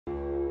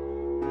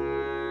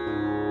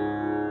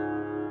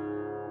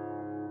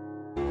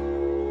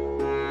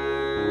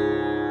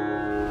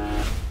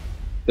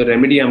The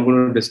remedy I'm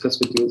going to discuss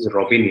with you is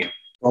Robinia.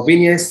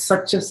 Robinia is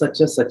such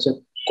a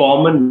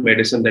common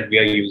medicine that we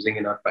are using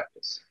in our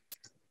practice.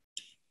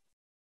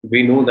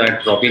 We know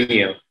that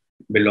Robinia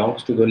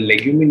belongs to the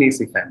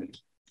Leguminaceae family,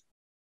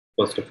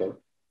 first of all.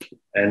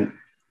 And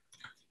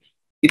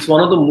it's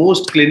one of the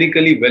most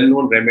clinically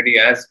well-known remedy,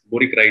 as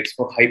Boric writes,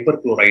 for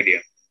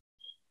hyperchlorhydria.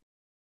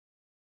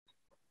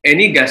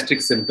 Any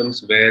gastric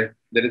symptoms where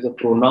there is a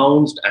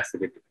pronounced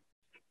acidity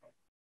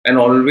and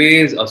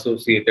always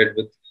associated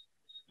with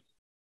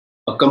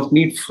a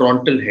complete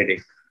frontal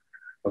headache.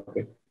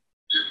 Okay.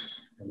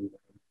 And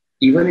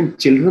even in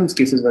children's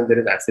cases, when there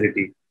is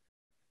acidity,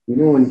 you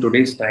know, in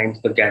today's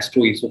times, the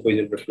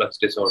gastroesophageal reflux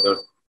disorder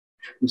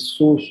is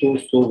so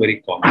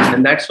very common.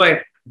 And that's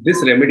why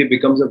this remedy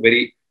becomes a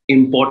very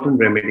important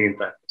remedy in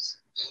practice.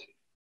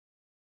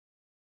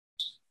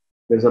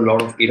 There's a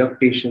lot of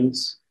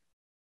irritations.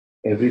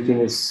 Everything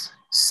is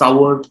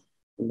soured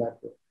in that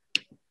way.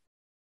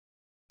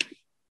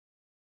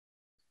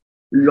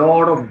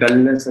 Lot of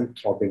dullness and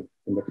throbbing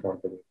in the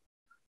frontal.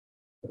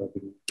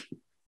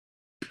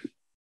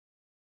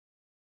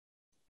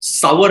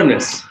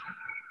 Sourness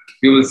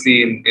you will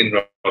see in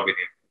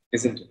Robinia,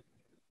 isn't it?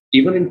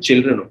 Even in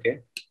children, okay?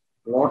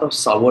 A lot of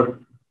sour,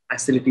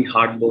 acidity,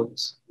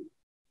 heartburns,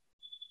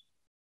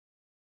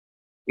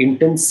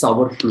 intense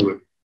sour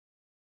fluid.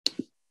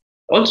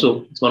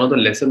 Also, it's one of the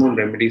lesser known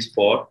remedies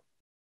for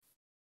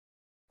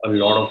a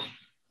lot of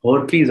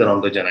herpes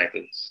around the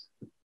genitals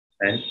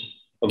and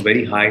a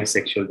very high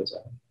sexual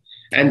desire.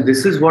 And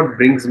this is what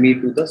brings me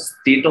to the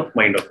state of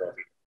mind of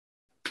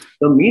Robinia.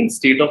 The main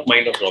state of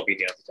mind of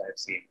Robinia, which I have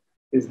seen,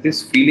 is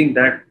this feeling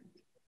that,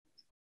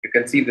 you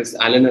can see this,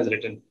 Alan has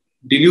written,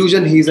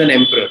 delusion, he's an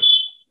emperor.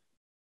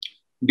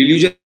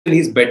 Delusion,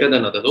 he's better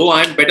than others. Oh,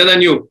 I'm better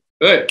than you.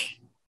 Good.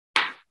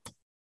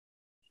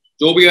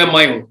 Jo bhi hai,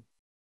 mai hu.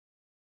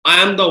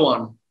 I am the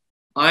one.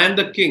 I am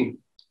the king.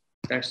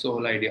 That's the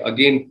whole idea.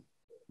 Again,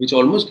 which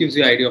almost gives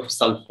you the idea of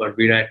sulfur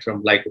derived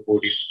from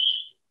lycopodium.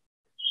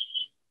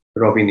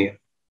 Robinia.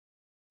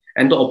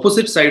 And the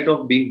opposite side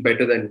of being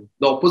better than you,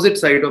 the opposite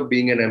side of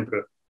being an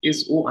emperor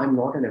is, oh, I'm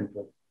not an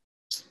emperor.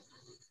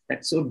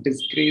 That's so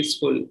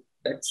disgraceful.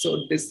 That's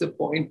so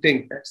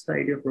disappointing. That's the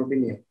idea of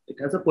Robinia. It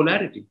has a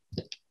polarity.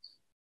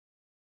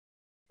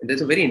 And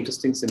there's a very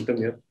interesting symptom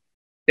here.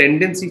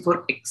 Tendency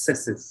for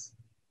excesses.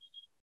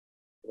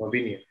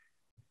 Robinia.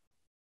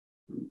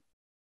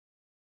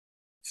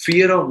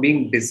 Fear of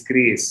being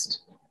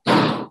disgraced.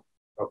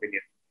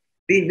 Robinia.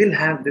 They will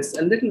have this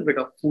a little bit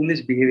of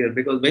foolish behavior,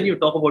 because when you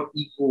talk about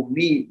ego,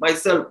 me,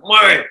 myself,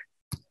 mine,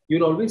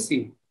 you'll always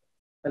see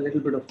a little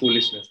bit of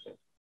foolishness there.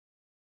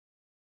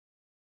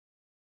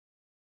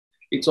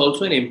 It's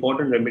also an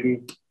important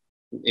remedy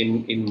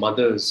in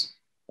mothers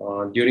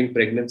during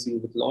pregnancy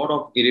with a lot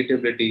of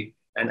irritability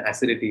and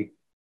acidity.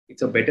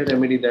 It's a better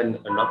remedy than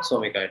a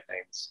Noxomica at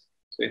times.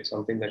 So it's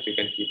something that you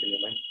can keep in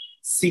your mind.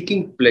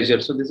 Seeking pleasure.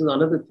 So this is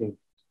another thing.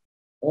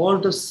 All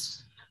the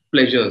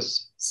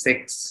pleasures,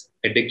 sex,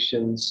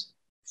 addictions,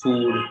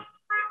 food,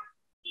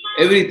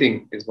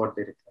 everything is what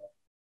they require.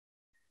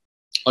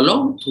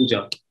 Along with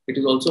puja, it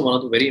is also one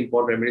of the very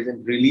important remedies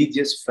in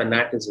religious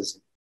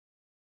fanaticism.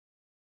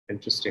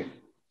 Interesting.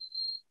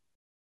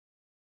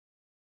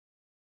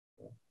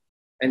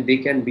 And they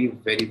can be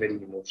very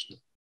emotional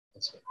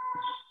as well.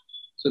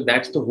 So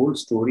that's the whole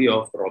story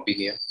of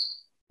Robinia.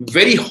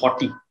 Very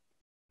haughty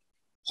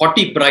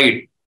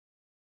pride.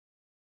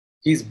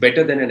 He's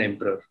better than an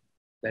emperor.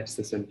 That's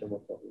the symptom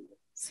of Robinia.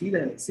 See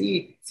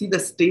the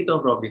state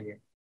of Robinia.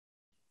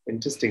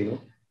 Interesting,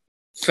 no?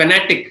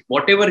 Fanatic.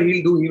 Whatever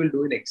he'll do, he will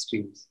do in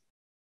extremes.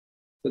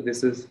 So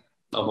this is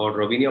about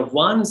Robinia.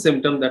 One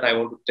symptom that I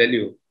want to tell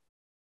you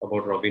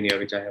about Robinia,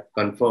 which I have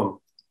confirmed,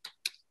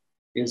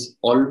 is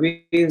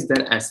always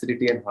that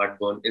acidity and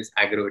heartburn is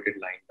aggravated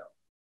lying down.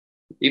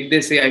 If they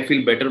say, I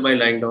feel better by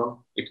lying down,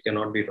 it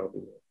cannot be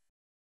Robinia.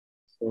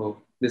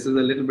 So this is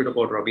a little bit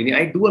about Robinia.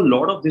 I do a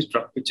lot of this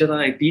drug picture,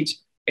 and I teach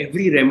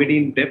every remedy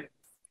in depth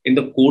in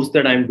the course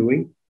that I'm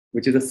doing,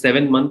 which is a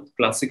 7-month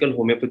classical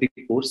homeopathy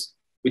course,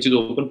 which is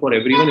open for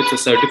everyone. It's a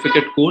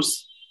certificate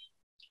course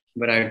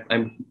where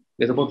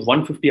there's about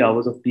 150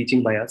 hours of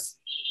teaching by us,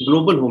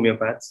 global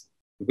homeopaths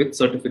with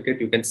certificate.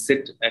 You can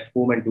sit at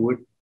home and do it.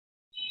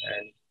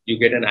 And you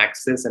get an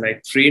access, and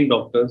I train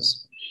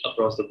doctors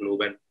across the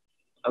globe, and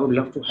I would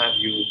love to have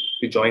you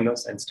to join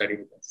us and study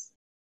with us.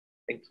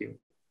 Thank you.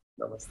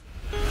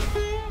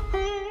 Namaste.